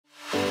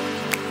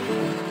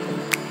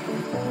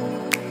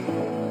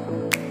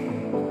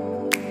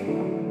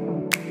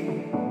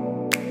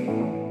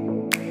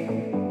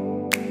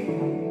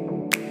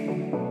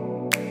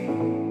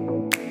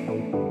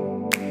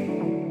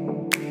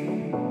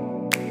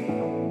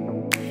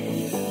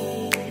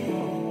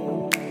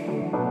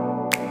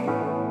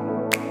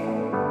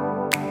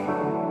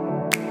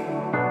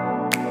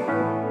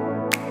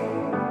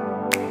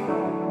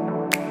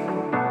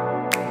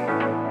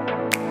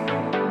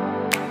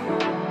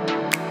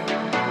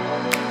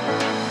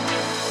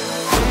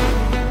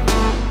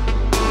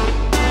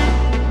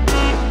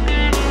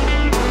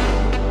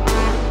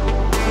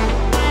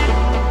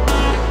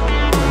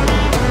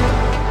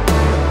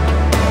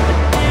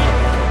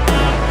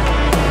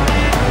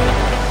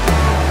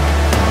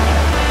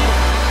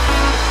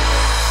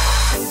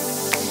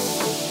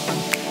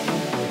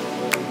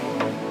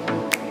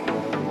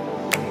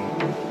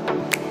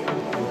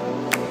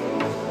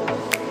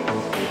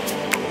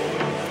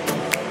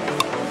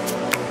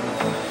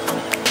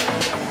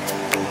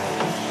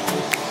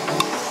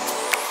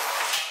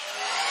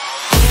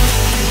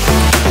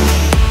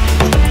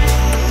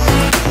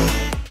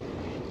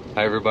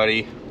Hi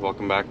everybody,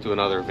 welcome back to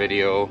another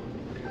video.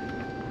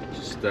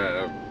 Just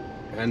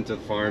heading to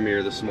the farm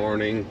here this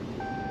morning.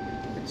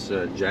 It's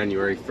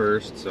January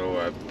 1st,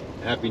 so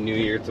Happy New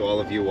Year to all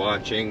of you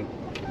watching.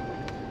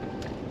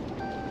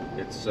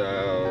 It's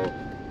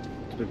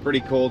been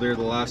pretty cold here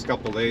the last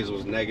couple of days. It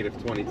was negative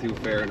 22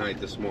 Fahrenheit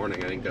this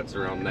morning. I think that's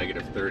around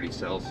negative 30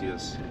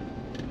 Celsius.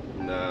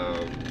 And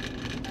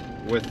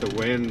with the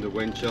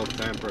wind chill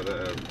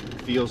the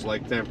feels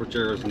like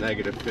temperature was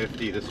negative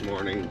 50 this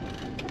morning.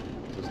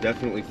 It's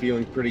definitely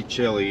feeling pretty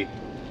chilly.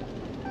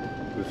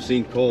 We've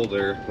seen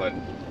colder, but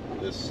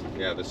this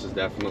is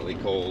definitely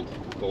cold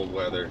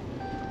weather.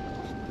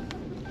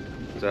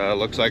 It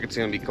looks like it's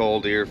gonna be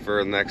cold here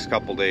for the next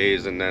couple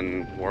days, and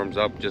then warms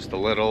up just a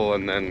little,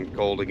 and then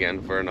cold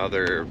again for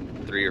another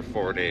 3 or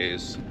 4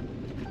 days.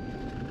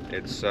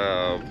 It's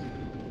I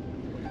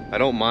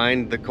don't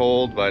mind the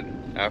cold, but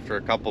after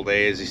a couple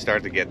days you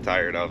start to get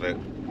tired of it.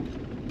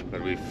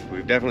 But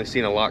we've definitely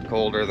seen a lot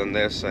colder than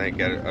this. I think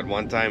at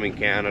one time in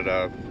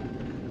Canada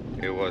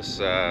it was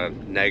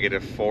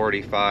negative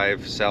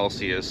 45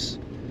 Celsius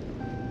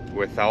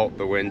without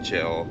the wind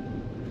chill.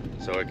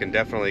 So it can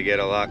definitely get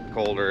a lot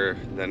colder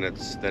than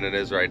it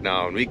is right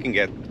now, and it can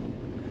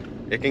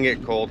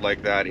get cold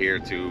like that here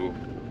too.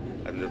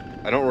 And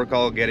I don't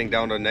recall getting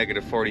down to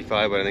negative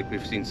 45, but I think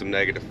we've seen some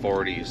negative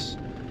 40s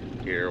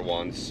here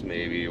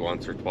maybe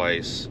once or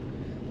twice.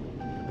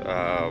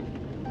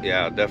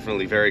 Yeah,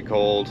 definitely very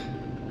cold.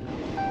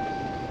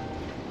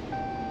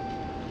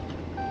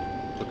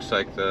 Looks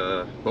like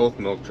both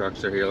milk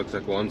trucks are here. Looks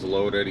like one's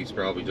loaded. He's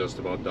probably just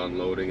about done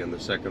loading, and the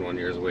second one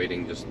here is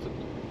waiting just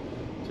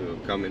to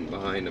come in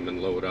behind him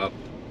and load up.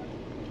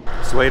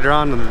 It's later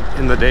on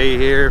in the day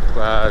here.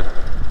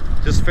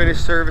 Just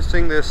finished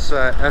servicing this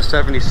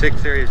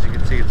S76 here. As you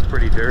can see, it's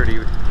pretty dirty.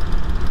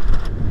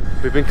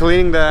 We've been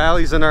cleaning the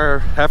alleys in our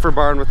heifer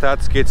barn with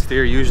that skid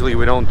steer. Usually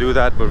we don't do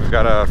that, but we've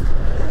got a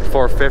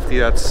 450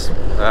 that's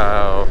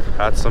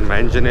had some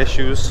engine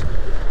issues,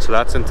 so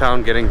that's in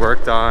town getting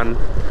worked on.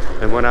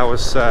 And when I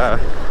was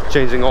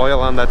changing oil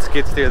on that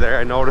skid steer there,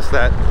 I noticed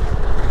that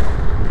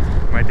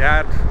my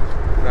dad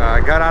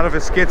got out of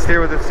his skid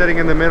steer with it sitting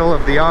in the middle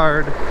of the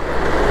yard.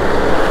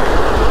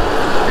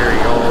 Here he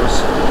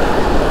goes.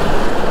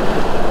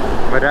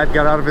 My dad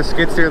got out of his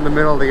skid steer in the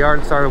middle of the yard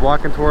and started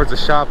walking towards the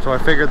shop, so I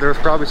figured there was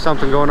probably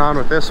something going on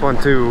with this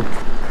one too.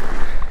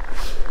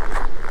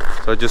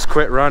 So I just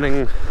quit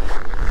running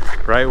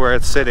right where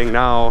it's sitting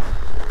now.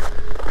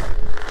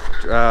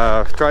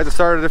 Tried to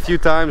start it a few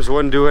times,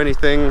 wouldn't do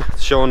anything.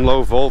 It's showing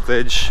low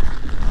voltage.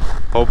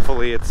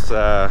 Hopefully it's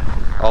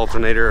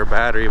alternator or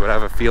battery, but I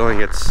have a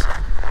feeling it's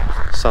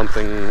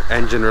something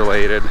engine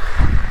related.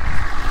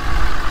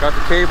 Got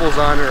the cables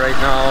on it right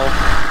now.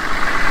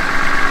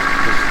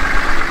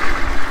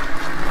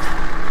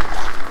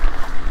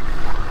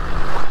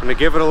 I'm gonna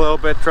give it a little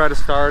bit, try to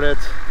start it.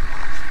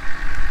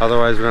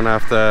 Otherwise we're gonna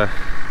have to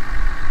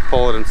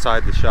pull it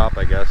inside the shop,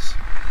 I guess.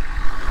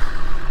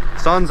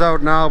 Sun's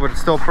out now, but it's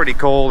still pretty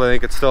cold. I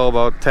think it's still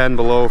about 10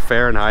 below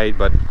Fahrenheit,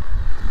 but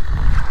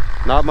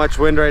not much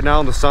wind right now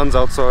and the sun's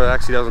out, so it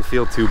actually doesn't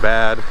feel too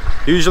bad.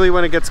 Usually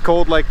when it gets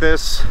cold like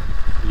this,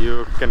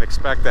 you can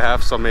expect to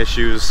have some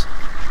issues.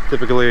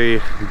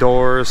 Typically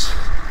doors,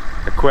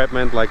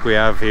 equipment like we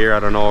have here. I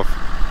don't know if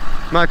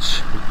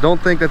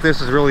don't think that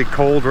this is really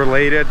cold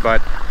related,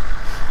 but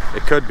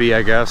it could be,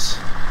 I guess.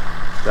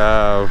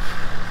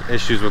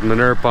 Issues with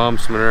manure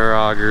pumps, manure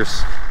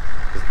augers.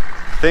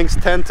 Things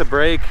tend to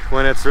break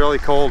when it's really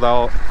cold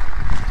out.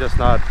 Just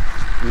not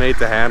made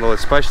to handle,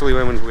 especially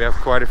when we have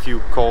quite a few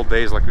cold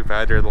days like we've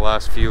had here the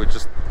last few. It's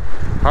just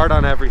hard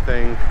on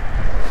everything.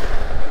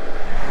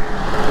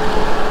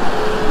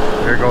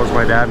 There goes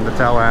my dad in the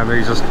telehandler.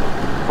 He's just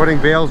putting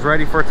bales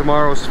ready for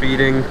tomorrow's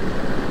feeding.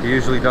 He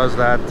usually does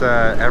that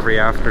every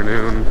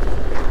afternoon.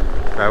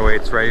 That way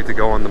it's ready to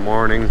go in the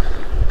morning.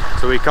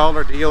 So we called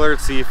our dealer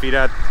to see if he'd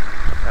have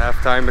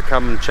time to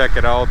come and check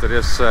it out. It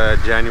is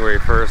January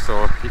 1st,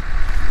 so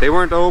they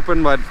weren't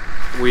open, but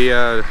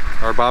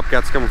our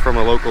Bobcat's coming from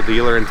a local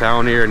dealer in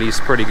town here, and he's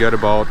pretty good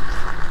about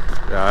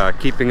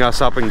keeping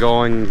us up and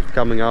going,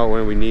 coming out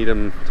when we need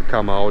him to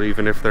come out,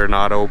 even if they're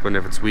not open,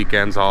 if it's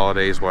weekends,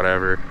 holidays,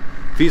 whatever.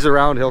 If he's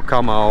around, he'll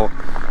come out.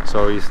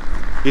 So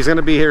he's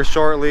gonna be here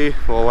shortly.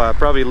 We'll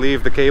probably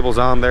leave the cables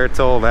on there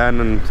till then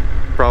and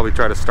probably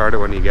try to start it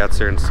when he gets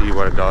here and see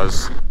what it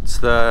does. It's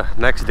the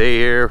next day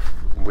here.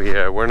 We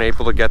weren't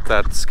able to get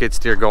that skid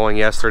steer going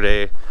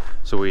yesterday,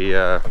 so we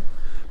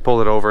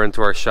pulled it over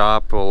into our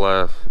shop.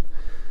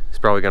 He's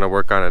probably going to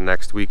work on it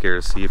next week here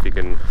to see if he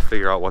can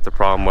figure out what the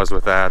problem was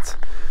with that.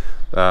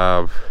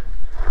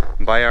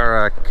 By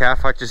our calf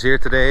hutches here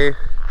today.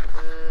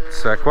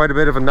 It's quite a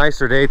bit of a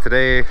nicer day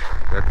today.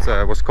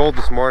 It was cold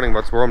this morning, but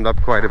it's warmed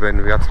up quite a bit,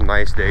 and we got some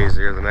nice days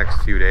here the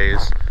next few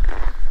days.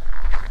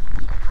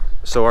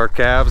 So our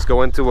calves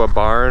go into a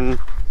barn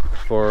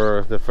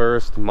for the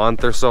first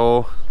month or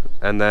so,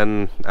 and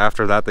then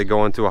after that they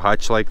go into a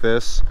hutch like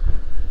this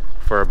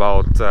for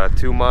about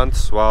 2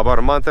 months, well, about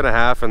a month and a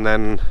half, and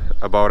then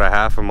about a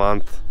half a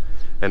month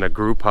in a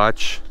group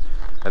hutch.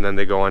 and then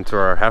they go into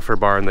our heifer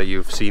barn that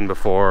you've seen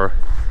before.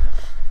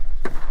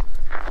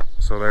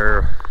 So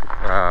they're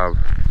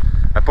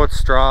I put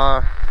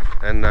straw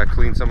and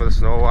cleaned some of the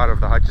snow out of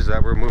the hutches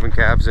that we're moving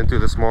calves into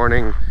this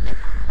morning,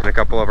 and a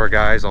couple of our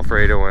guys,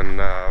 Alfredo and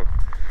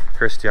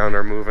Christian,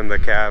 are moving the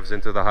calves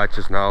into the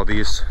hutches now.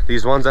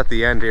 These ones at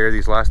the end here,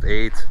 these last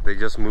 8, they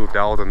just moved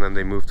out and then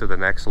they moved to the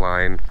next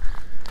line.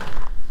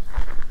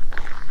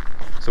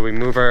 So when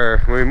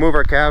we move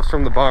our calves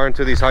from the barn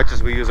to these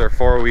hutches, we use our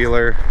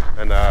 4-wheeler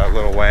and a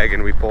little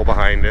wagon. We pull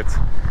behind it.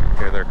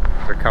 Here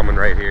they're coming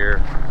right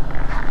here.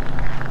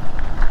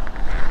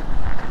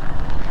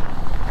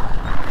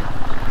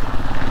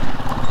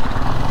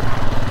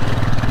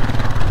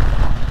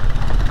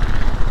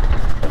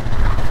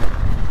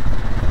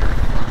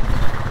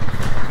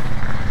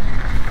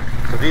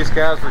 So these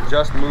calves were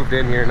just moved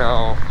in here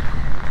now.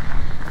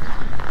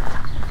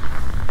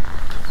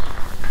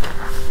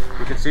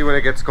 You can see when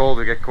it gets cold,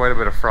 we get quite a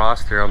bit of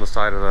frost here on the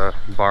side of the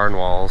barn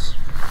walls.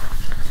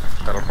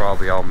 That'll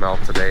probably all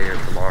melt today or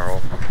tomorrow.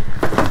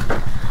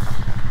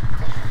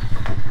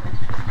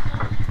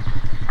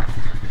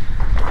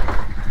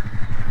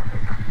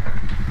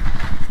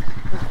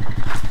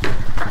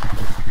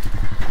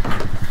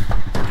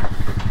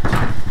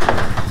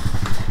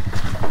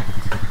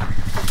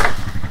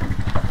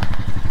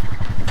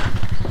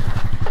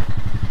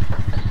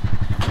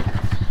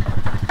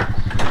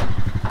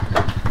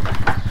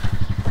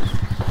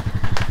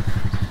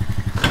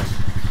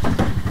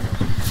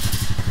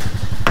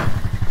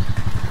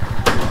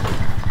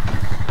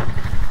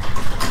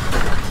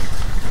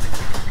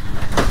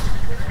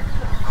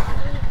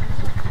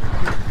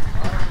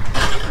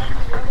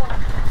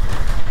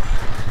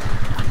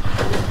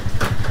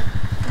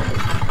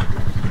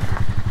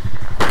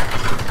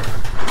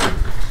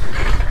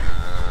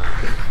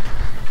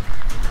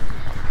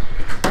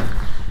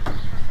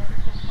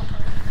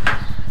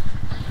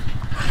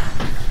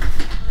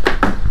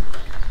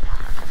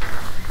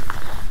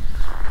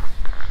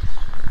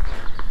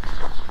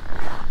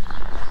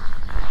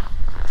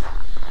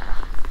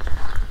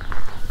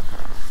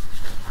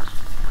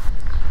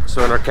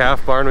 So in our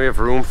calf barn we have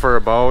room for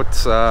about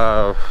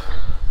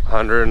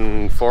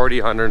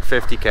 140,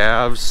 150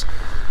 calves,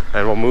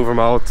 and we'll move them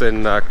out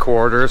in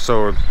quarters.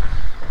 So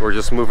we're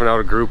just moving out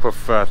a group of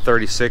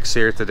 36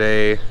 here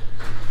today.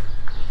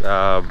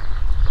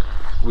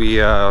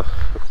 We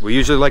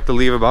usually like to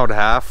leave about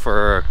half,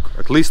 or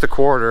at least a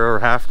quarter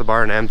or half the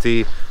barn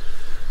empty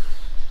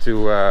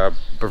to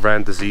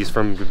prevent disease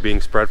from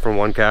being spread from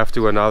one calf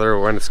to another.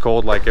 When it's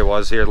cold like it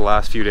was here the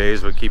last few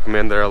days, we keep them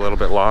in there a little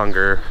bit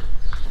longer.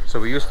 So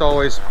we used to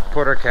always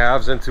put our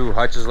calves into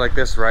hutches like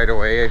this right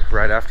away,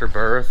 right after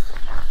birth.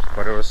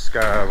 But it was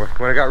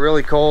when it got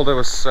really cold, it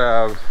was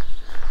a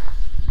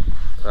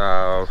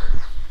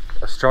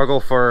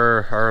struggle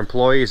for our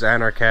employees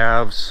and our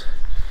calves.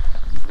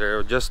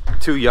 They're just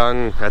too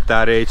young at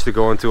that age to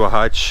go into a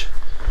hutch.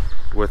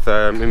 With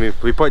I mean,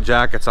 we put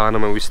jackets on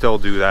them and we still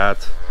do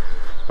that.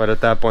 But at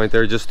that point,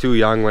 they're just too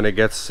young when it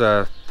gets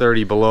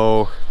 30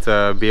 below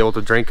to be able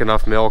to drink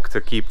enough milk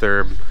to keep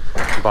their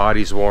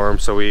bodies warm.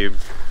 So we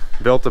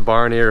built a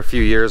barn here a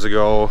few years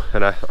ago,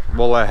 and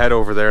we'll head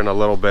over there in a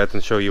little bit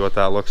and show you what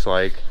that looks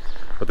like.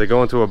 But they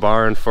go into a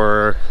barn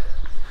for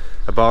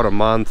about a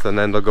month, and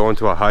then they'll go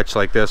into a hutch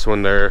like this.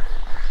 When they're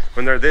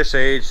this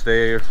age,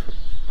 they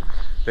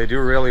do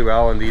really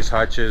well in these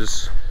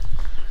hutches.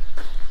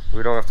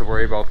 We don't have to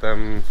worry about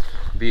them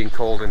being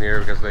cold in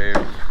here, because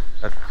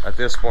at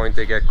this point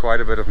they get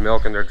quite a bit of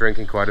milk, and they're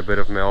drinking quite a bit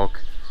of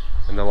milk.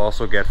 And they'll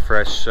also get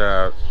fresh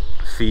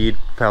feed,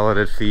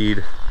 pelleted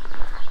feed,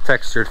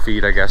 textured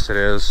feed I guess it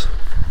is,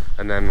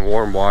 and then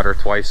warm water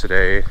twice a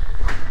day.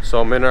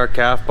 So I'm in our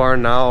calf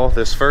barn now.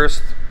 This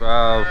first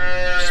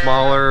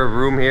smaller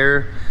room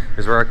here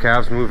is where our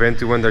calves move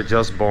into when they're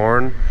just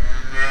born.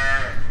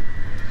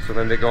 So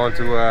then they go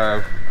into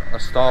a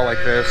stall like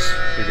this.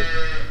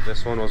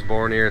 This one was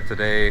born here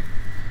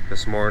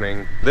this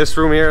morning. This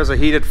room here has a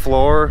heated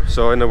floor,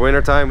 so in the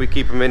wintertime we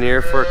keep them in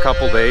here for a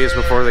couple days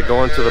before they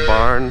go into the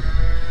barn,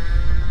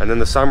 and in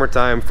the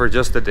summertime for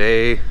just a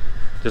day,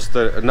 just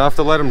enough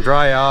to let them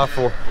dry off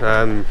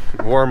and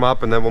warm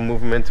up, and then we'll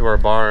move them into our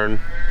barn.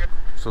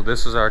 So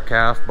this is our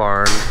calf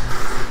barn.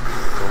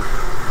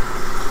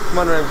 Come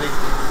on, Ramsey.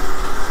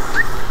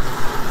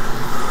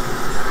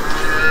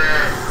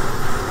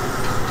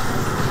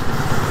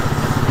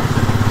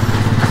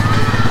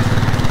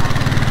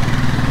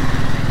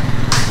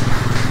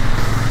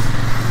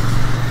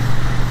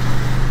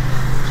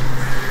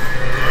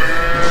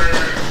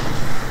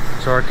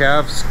 So our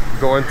calves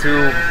go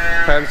into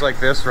pens like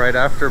this right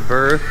after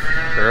birth.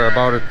 They're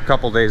about a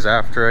couple days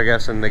after, I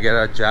guess, and they get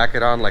a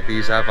jacket on like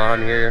these have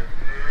on here.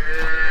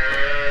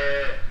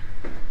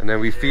 And then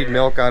we feed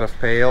milk out of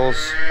pails,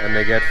 and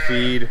they get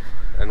feed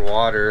and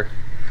water.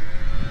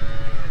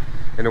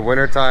 In the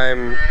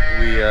wintertime,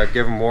 we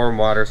give them warm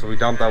water, so we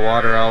dump that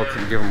water out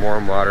and give them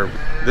warm water.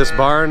 This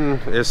barn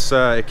is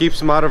it keeps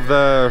them out of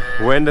the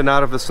wind and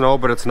out of the snow,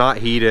 but it's not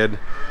heated,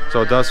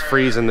 so it does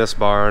freeze in this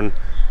barn.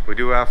 We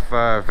do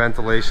have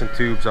ventilation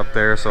tubes up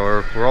there,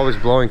 so we're always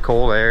blowing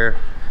cold air,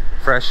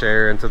 fresh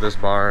air into this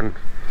barn.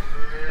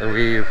 And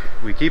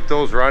we keep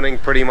those running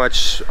pretty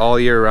much all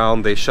year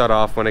round. They shut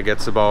off when it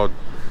gets about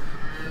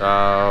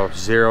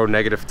 0,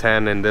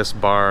 -10 in this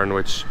barn,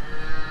 which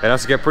it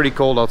has to get pretty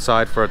cold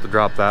outside for it to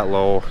drop that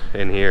low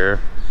in here.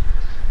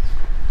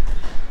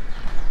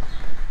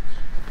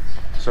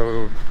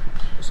 So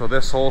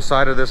this whole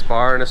side of this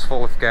barn is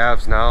full of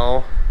calves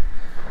now,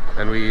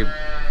 and we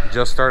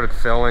just started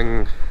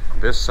filling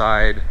this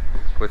side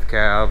with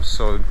calves,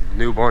 so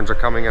newborns are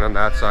coming in on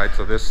that side.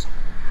 So this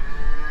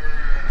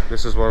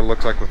is what it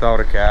looks like without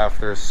a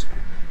calf.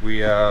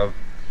 We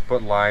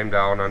put lime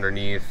down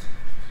underneath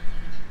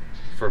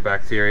for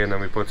bacteria, and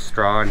then we put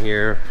straw in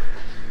here,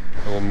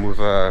 and we'll move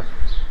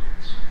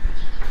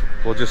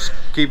we'll just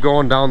keep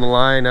going down the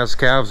line. As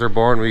calves are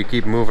born, we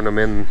keep moving them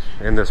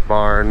in this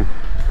barn.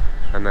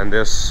 And then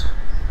this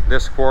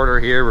quarter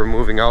here, we're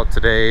moving out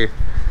today.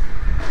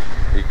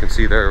 You can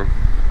see there.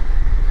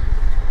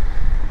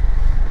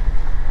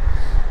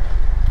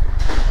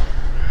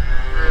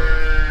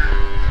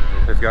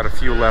 They've got a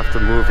few left to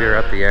move here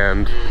at the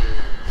end.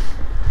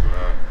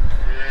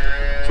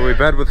 So we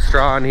bed with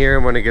straw in here,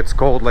 and when it gets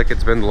cold like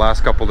it's been the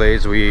last couple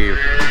days, we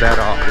bed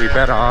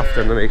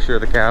often to make sure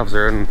the calves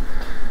are in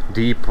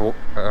deep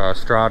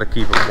straw to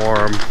keep them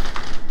warm.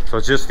 So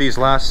it's just these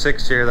last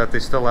 6 here that they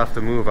still have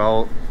to move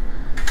out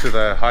to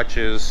the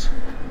hutches.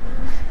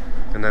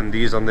 And then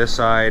these on this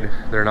side,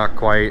 they're not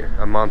quite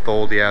a month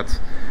old yet,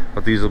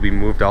 but these will be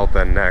moved out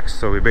then next.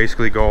 So we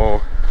basically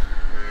go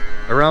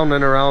around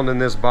and around in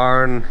this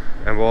barn,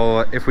 and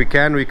we'll, if we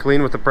can, we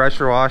clean with the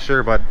pressure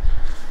washer, but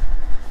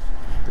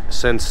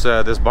since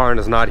this barn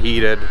is not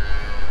heated,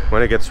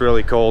 when it gets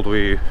really cold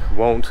we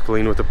won't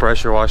clean with the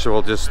pressure washer.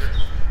 We'll just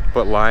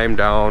put lime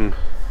down.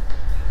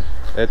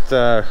 It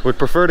would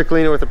prefer to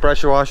clean it with the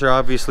pressure washer,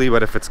 obviously,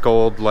 but if it's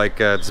cold like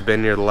it's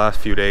been here the last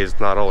few days, it's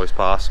not always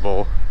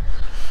possible.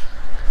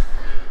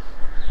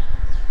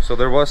 So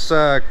there was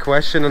a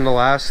question in the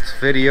last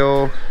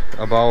video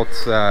about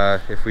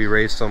if we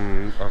raise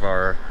some of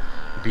our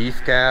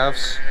beef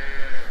calves.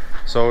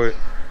 So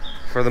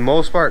for the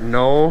most part,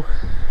 no,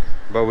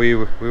 but we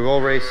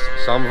will raise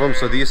some of them.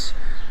 So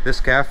this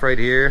calf right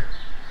here,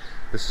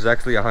 this is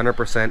actually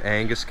 100%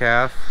 Angus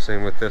calf.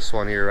 Same with this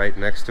one here right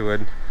next to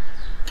it.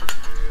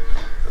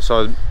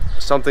 So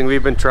something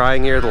we've been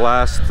trying here the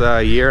last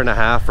year and a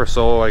half or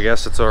so, I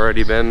guess it's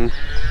already been,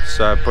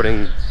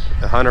 putting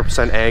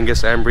 100%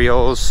 Angus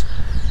embryos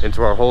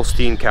into our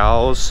Holstein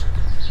cows.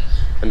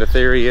 And the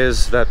theory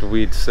is that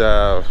we'd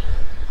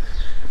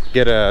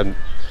get a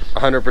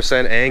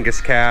 100%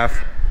 Angus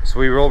calf. So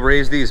we will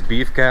raise these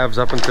beef calves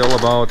up until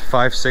about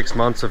 5-6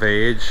 months of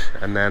age,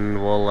 and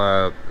then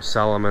we'll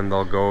sell them, and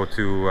they'll go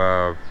to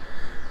a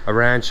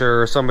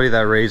rancher or somebody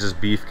that raises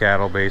beef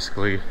cattle,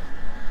 basically.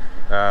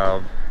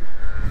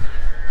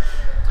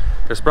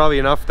 There's probably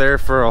enough there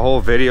for a whole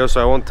video,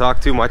 so I won't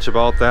talk too much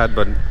about that,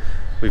 but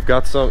we've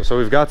got some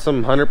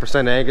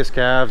 100% Angus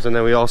calves, and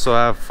then we also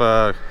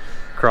have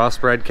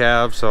crossbred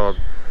calves, so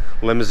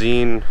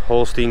Limousin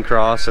Holstein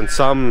cross and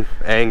some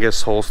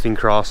Angus Holstein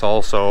cross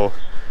also.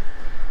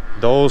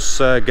 Those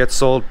get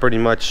sold pretty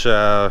much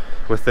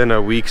within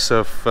a weeks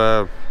of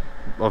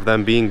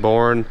them being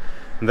born,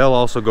 and they'll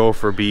also go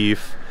for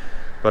beef,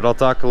 but I'll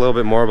talk a little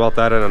bit more about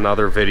that in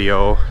another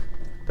video.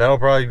 That'll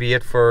probably be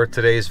it for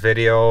today's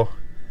video.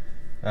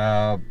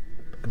 I'd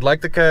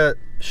like to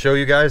show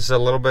you guys a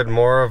little bit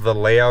more of the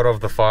layout of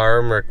the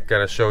farm, or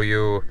kind of show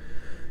you,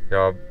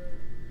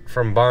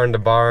 from barn to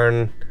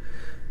barn,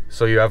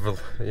 so you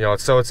have,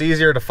 so it's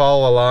easier to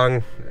follow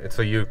along,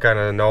 so you kind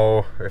of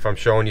know if I'm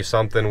showing you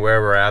something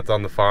where we're at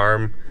on the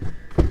farm.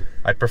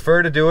 I'd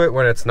prefer to do it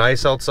when it's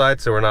nice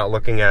outside, so we're not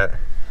looking at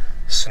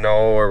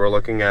snow or we're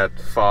looking at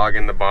fog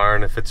in the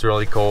barn if it's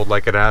really cold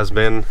like it has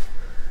been.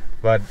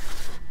 But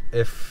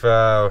if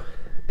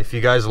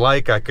you guys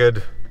like, I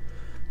could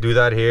do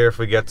that here if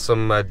we get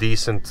some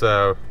decent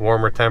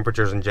warmer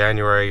temperatures in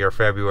January or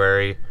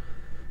February,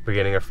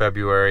 beginning of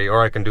February,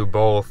 or I can do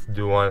both.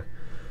 Do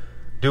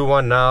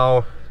one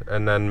now,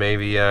 and then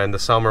maybe in the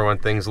summer when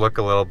things look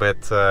a little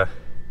bit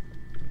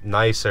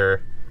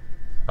nicer,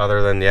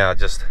 other than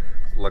just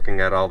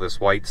looking at all this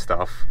white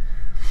stuff.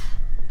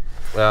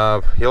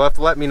 You'll have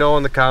to let me know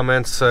in the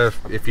comments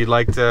if you'd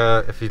like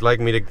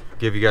me to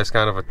give you guys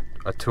kind of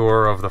a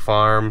tour of the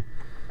farm,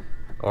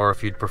 or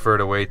if you'd prefer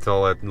to wait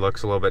till it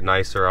looks a little bit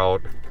nicer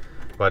out.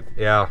 But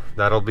yeah,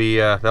 that'll be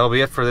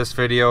it for this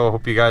video.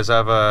 Hope you guys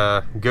have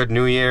a good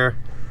new year.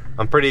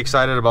 I'm pretty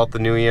excited about the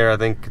new year. I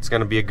think it's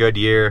gonna be a good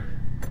year,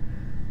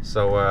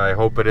 so I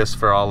hope it is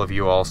for all of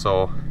you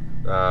also.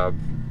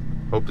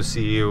 Hope to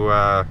see you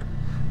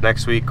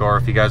next week, or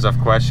if you guys have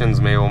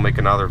questions, maybe we'll make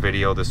another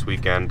video this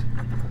weekend.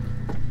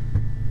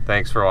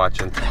 Thanks for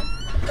watching.